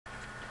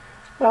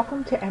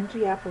Welcome to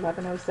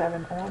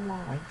MGF1107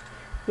 online.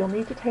 You'll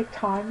need to take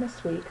time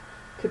this week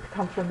to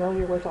become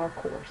familiar with our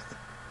course.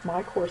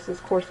 My Courses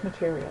course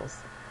materials.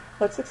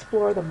 Let's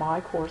explore the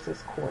My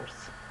Courses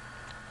course.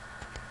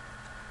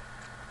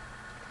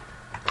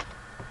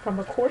 From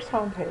the course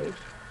homepage,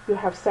 you'll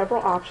have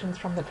several options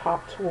from the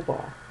top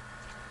toolbar.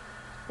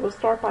 We'll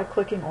start by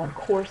clicking on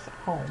Course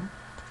Home.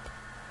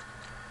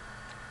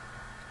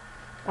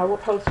 I will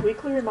post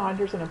weekly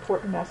reminders and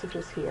important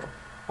messages here.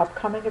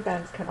 Upcoming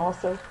events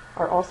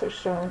are also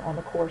shown on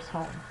the course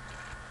home.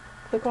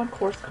 Click on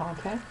Course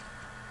Content.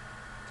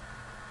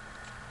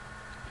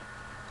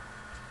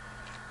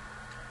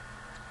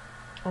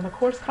 On the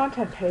course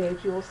content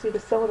page, you will see the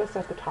syllabus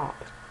at the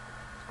top.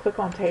 Click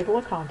on Table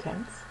of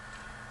Contents.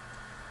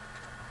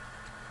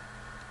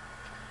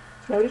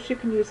 Notice you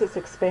can use this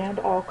Expand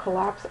All,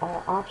 Collapse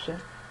All option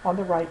on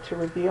the right to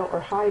reveal or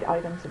hide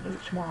items in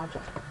each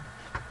module.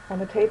 On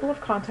the Table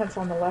of Contents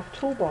on the left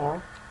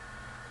toolbar,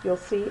 you'll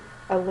see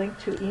a link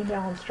to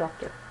Email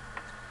Instructor.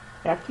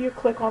 After you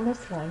click on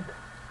this link,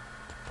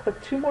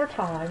 click 2 more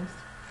times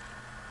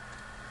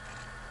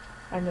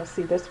and you'll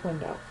see this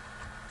window.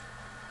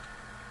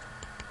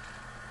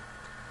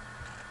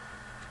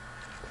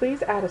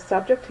 Please add a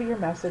subject to your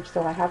message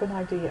so I have an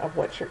idea of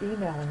what you're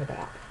emailing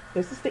about.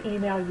 This is the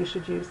email you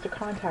should use to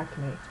contact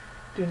me.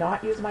 Do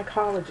not use my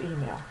college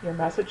email. Your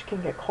message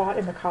can get caught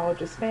in the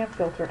college's spam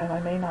filter and I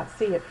may not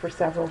see it for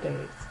several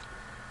days.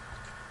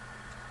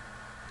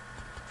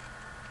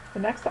 The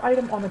next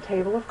item on the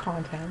table of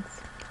contents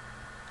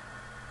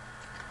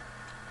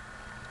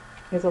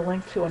is a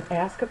link to an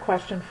Ask a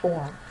Question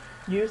forum.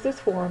 Use this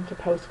forum to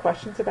post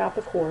questions about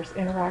the course,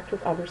 interact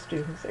with other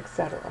students,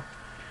 etc.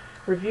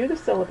 Review the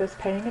syllabus,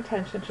 paying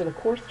attention to the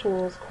course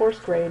tools, course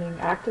grading,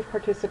 active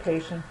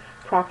participation,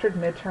 proctored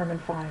midterm, and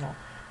final.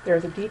 There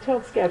is a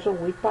detailed schedule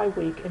week by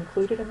week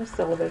included in the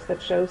syllabus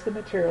that shows the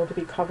material to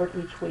be covered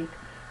each week,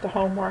 the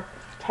homework,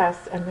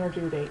 tests, and their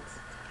due dates,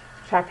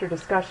 chapter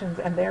discussions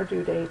and their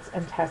due dates,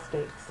 and test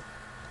dates.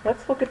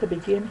 Let's look at the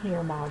Begin Here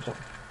module.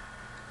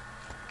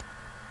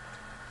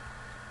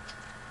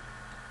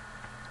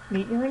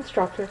 Meet Your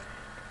Instructor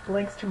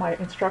links to my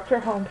instructor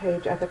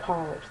homepage at the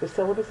college. The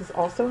syllabus is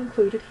also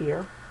included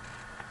here.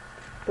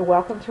 The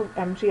Welcome to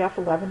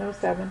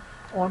MGF1107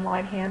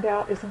 online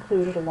handout is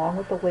included along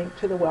with the link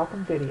to the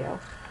welcome video.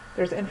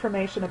 There's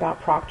information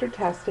about proctored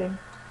testing.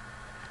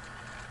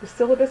 The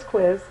syllabus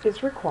quiz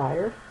is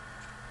required.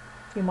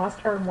 You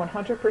must earn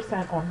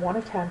 100% on one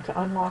attempt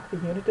to unlock the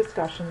unit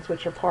discussions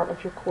which are part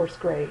of your course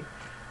grade.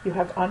 You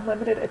have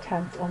unlimited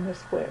attempts on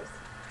this quiz.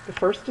 The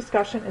first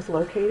discussion is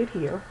located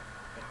here.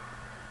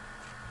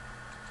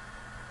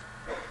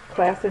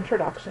 Class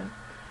Introduction.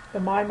 The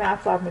My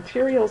Math Lab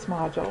Materials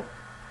module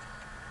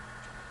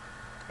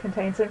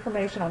contains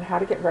information on how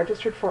to get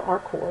registered for our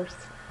course.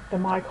 The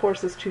My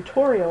Courses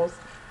tutorials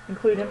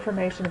include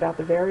information about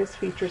the various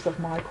features of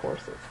My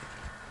Courses.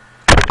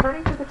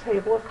 Returning to the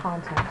table of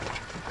contents,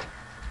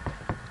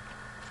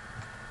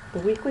 the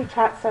Weekly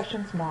Chat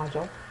Sessions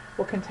module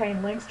will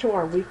contain links to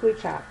our weekly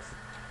chats.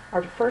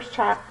 Our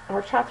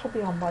chats will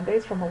be on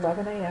Mondays from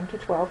 11 a.m. to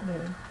 12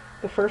 noon.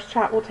 The first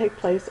chat will take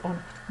place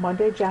on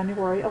Monday,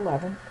 January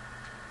 11th.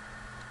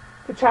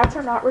 The chats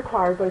are not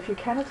required, but if you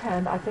can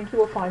attend, I think you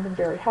will find them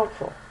very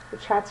helpful. The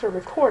chats are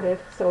recorded,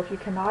 so if you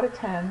cannot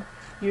attend,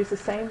 use the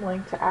same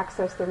link to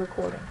access the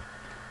recording.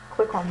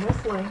 Click on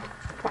this link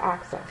to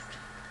access.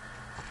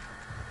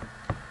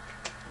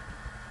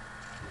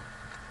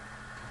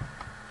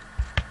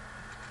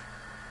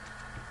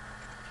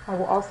 I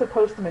will also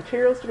post the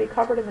materials to be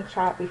covered in the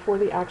chat before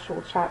the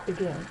actual chat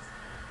begins.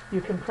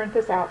 You can print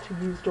this out to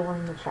use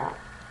during the chat.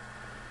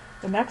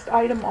 The next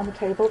item on the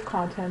table of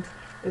contents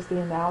is the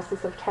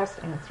analysis of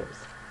test answers.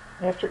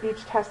 After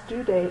each test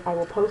due date, I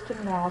will post an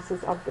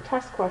analysis of the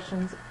test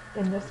questions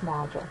in this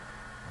module.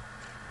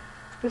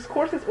 This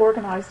course is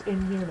organized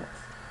in units.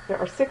 There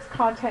are 6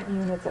 content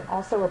units and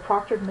also a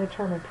proctored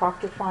midterm and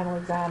proctored final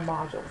exam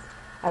modules.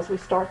 As we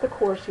start the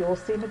course, you will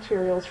see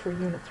materials for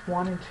units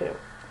 1 and 2.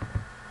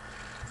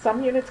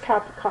 Some units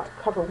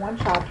cover one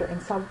chapter and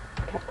some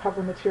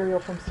cover material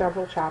from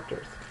several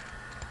chapters.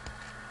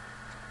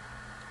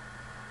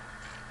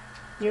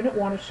 Unit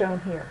 1 is shown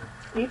here.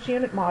 Each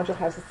unit module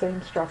has the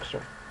same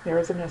structure. There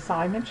is an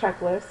assignment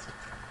checklist,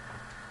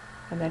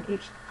 and then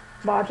each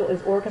module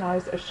is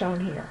organized as shown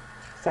here.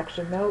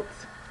 Section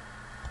notes,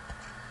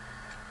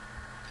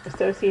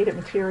 associated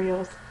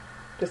materials,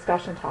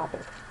 discussion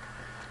topic.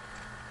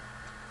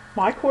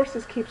 My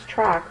Courses keeps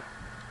track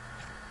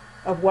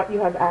of what you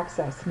have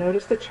accessed.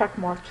 Notice the check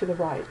mark to the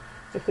right.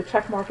 If the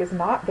check mark is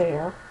not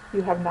there,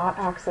 you have not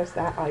accessed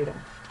that item.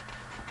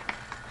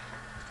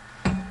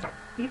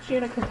 Each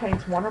unit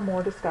contains 1 or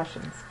more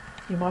discussions.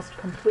 You must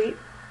complete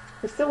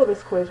the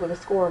syllabus quiz with a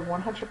score of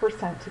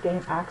 100% to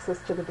gain access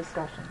to the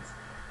discussions.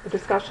 The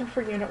discussion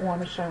for Unit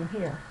 1 is shown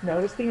here.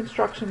 Notice the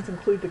instructions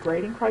include the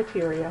grading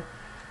criteria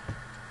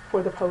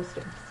for the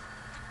postings.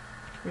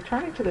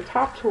 Returning to the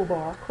top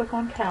toolbar, click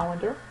on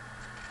Calendar.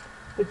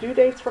 The due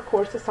dates for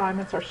course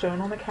assignments are shown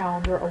on the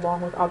calendar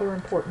along with other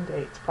important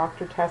dates,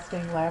 proctor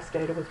testing, last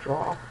day to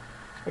withdraw,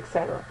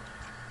 etc.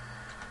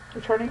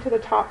 Returning to the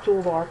top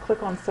toolbar,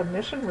 click on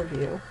Submission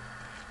Review.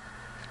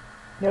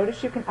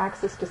 Notice you can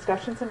access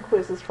discussions and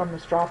quizzes from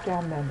this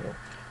drop-down menu.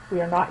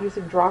 We are not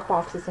using drop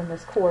boxes in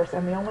this course,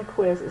 and the only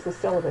quiz is a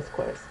syllabus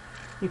quiz.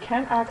 You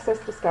can access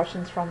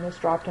discussions from this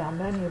drop-down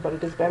menu, but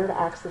it is better to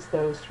access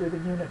those through the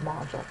unit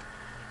module.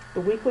 The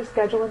weekly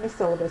schedule in the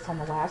syllabus on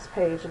the last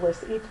page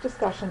lists each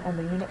discussion and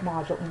the unit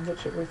module in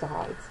which it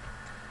resides.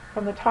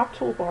 From the top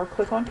toolbar,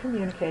 click on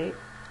Communicate,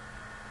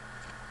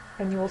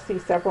 and you will see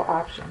several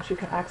options. You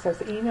can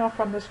access email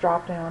from this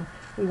drop-down.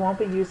 We won't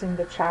be using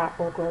the chat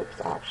or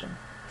groups option.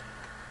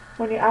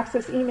 When you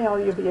access email,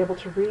 you'll be able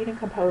to read and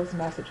compose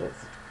messages.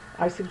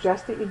 I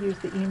suggest that you use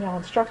the email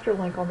instructor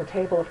link on the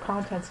table of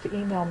contents to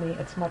email me.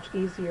 It's much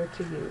easier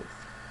to use.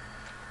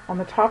 On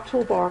the top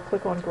toolbar,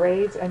 click on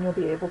Grades, and you'll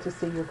be able to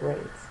see your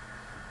grades.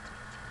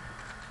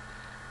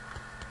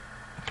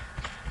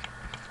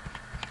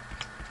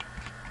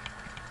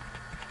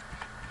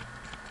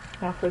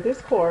 Now for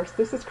this course,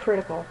 this is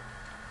critical.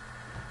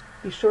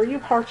 Be sure you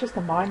purchase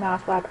the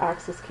MyMathLab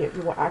Access Kit.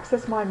 You will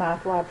access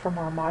MyMathLab from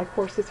our My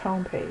Courses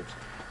homepage.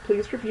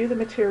 Please review the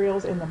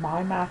materials in the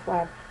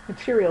MyMathLab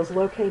materials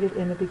located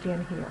in the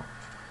Begin Here.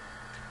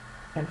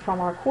 And from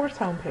our course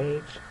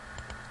homepage,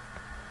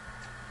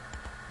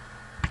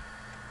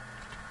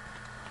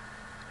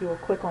 you will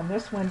click on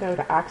this window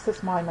to access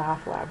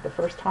MyMathLab. The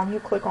first time you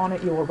click on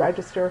it, you will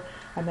register,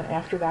 and then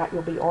after that,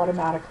 you'll be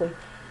automatically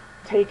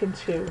taken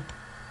to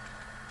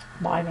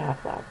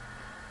MyMathLab.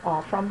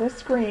 From this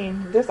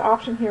screen, this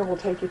option here will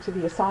take you to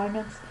the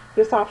assignments.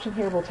 This option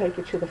here will take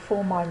you to the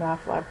full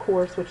MyMathLab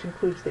course, which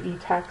includes the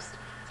e-text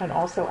and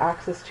also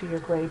access to your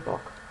grade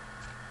book.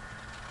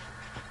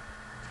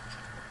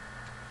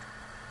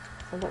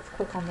 So let's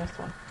click on this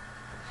one.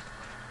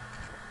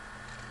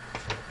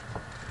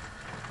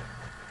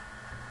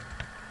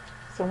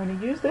 So when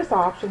you use this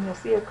option, you'll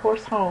see a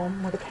course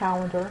home with a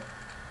calendar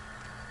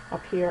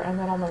up here, and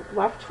then on the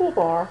left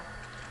toolbar,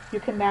 you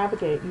can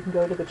navigate. You can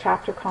go to the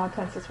chapter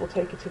contents. This will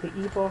take you to the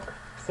ebook.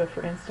 So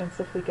for instance,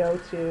 if we go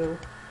to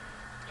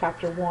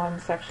Chapter 1,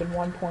 Section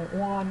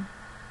 1.1,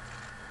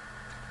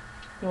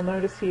 you'll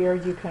notice here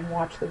you can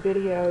watch the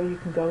video, you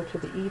can go to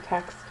the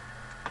e-text,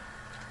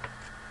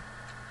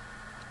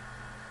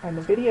 and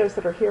the videos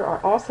that are here are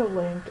also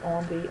linked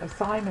on the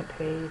assignment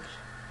page,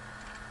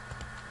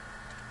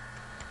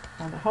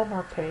 on the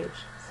homework page,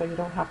 so you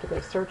don't have to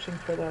go searching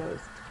for those.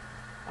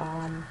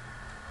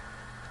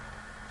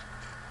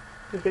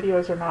 The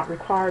videos are not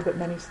required, but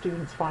many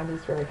students find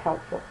these very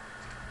helpful.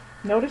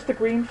 Notice the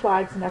green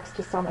flags next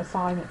to some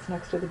assignments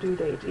next to the due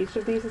date. Each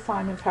of these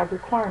assignments have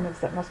requirements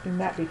that must be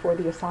met before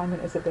the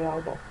assignment is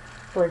available.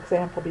 For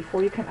example,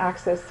 before you can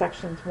access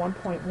sections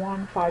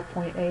 1.1,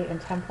 5.8, and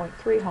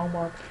 10.3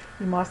 homework,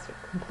 you must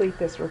complete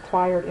this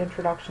required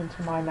Introduction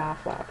to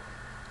MyMathLab.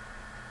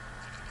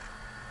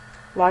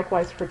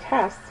 Likewise for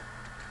tests,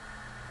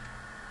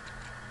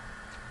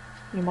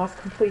 you must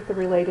complete the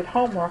related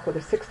homework with a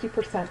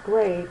 60%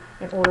 grade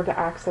in order to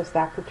access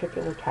that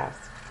particular test.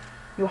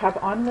 You'll have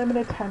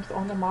unlimited attempts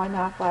on the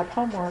MyMathLab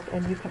homework,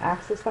 and you can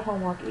access the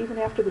homework even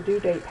after the due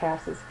date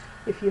passes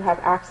if you have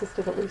accessed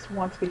it at least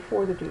once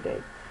before the due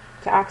date.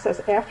 To access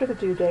after the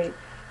due date,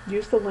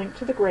 use the link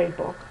to the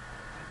gradebook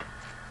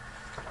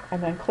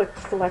and then click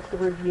to select the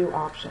review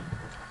option.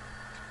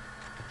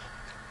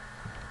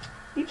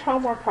 Each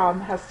homework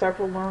problem has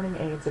several learning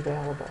aids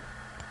available.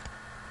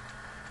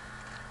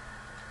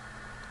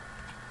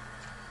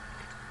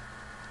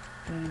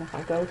 And if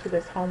I go to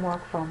this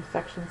homework from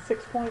section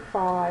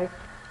 6.5,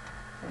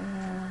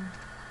 and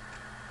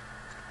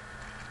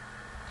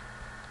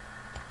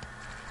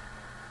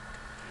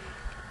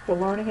the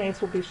learning aids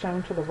will be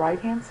shown to the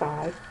right-hand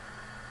side.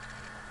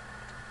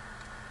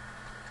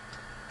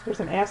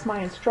 There's an Ask My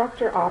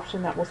Instructor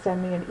option that will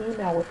send me an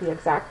email with the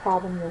exact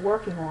problem you're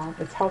working on.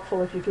 It's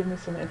helpful if you give me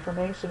some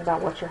information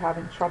about what you're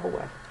having trouble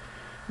with.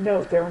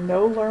 Note, there are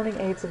no learning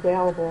aids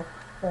available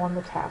on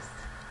the tests.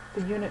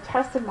 The unit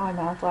tests in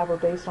MyMathLab are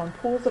based on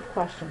pools of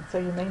questions, so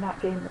you may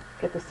not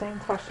get the same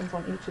questions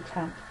on each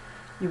attempt.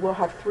 You will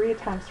have 3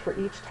 attempts for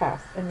each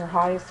test, and your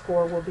highest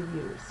score will be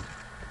used.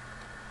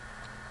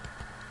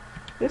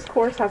 This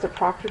course has a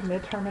proctored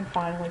midterm and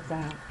final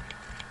exam.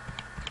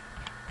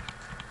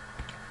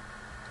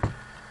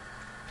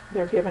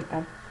 They're given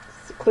at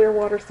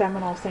Clearwater,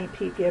 Seminole, St.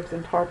 Pete, Gibbs,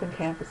 and Tarpon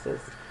campuses.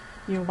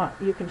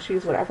 You can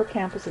choose whatever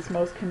campus is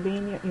most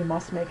convenient. You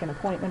must make an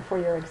appointment for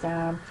your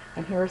exam,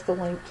 and here is the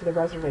link to the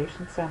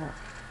reservation center.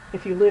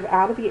 If you live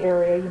out of the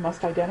area, you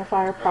must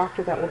identify a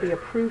proctor that will be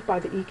approved by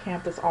the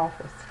eCampus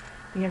office.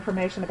 The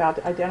information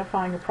about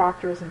identifying a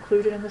proctor is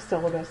included in the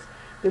syllabus.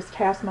 This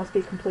task must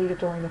be completed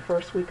during the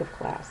first week of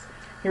class.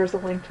 Here's a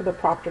link to the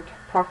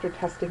proctor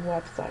testing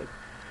website.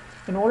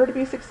 In order to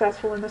be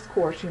successful in this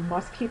course, you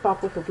must keep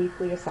up with the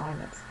weekly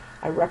assignments.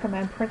 I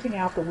recommend printing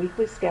out the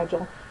weekly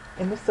schedule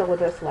in the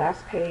syllabus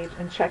last page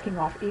and checking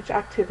off each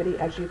activity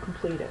as you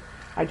complete it.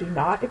 I do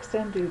not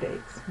extend due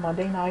dates.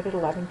 Monday night at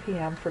 11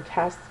 p.m. for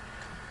tests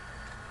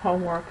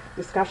homework,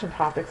 discussion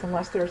topics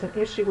unless there's an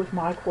issue with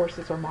my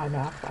courses or my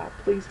math lab.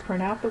 Please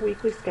print out the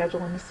weekly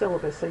schedule and the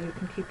syllabus so you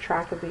can keep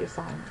track of the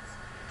assignments.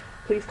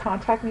 Please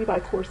contact me by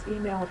course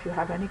email if you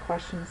have any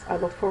questions. I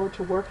look forward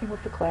to working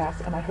with the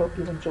class, and I hope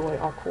you enjoy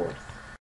our course.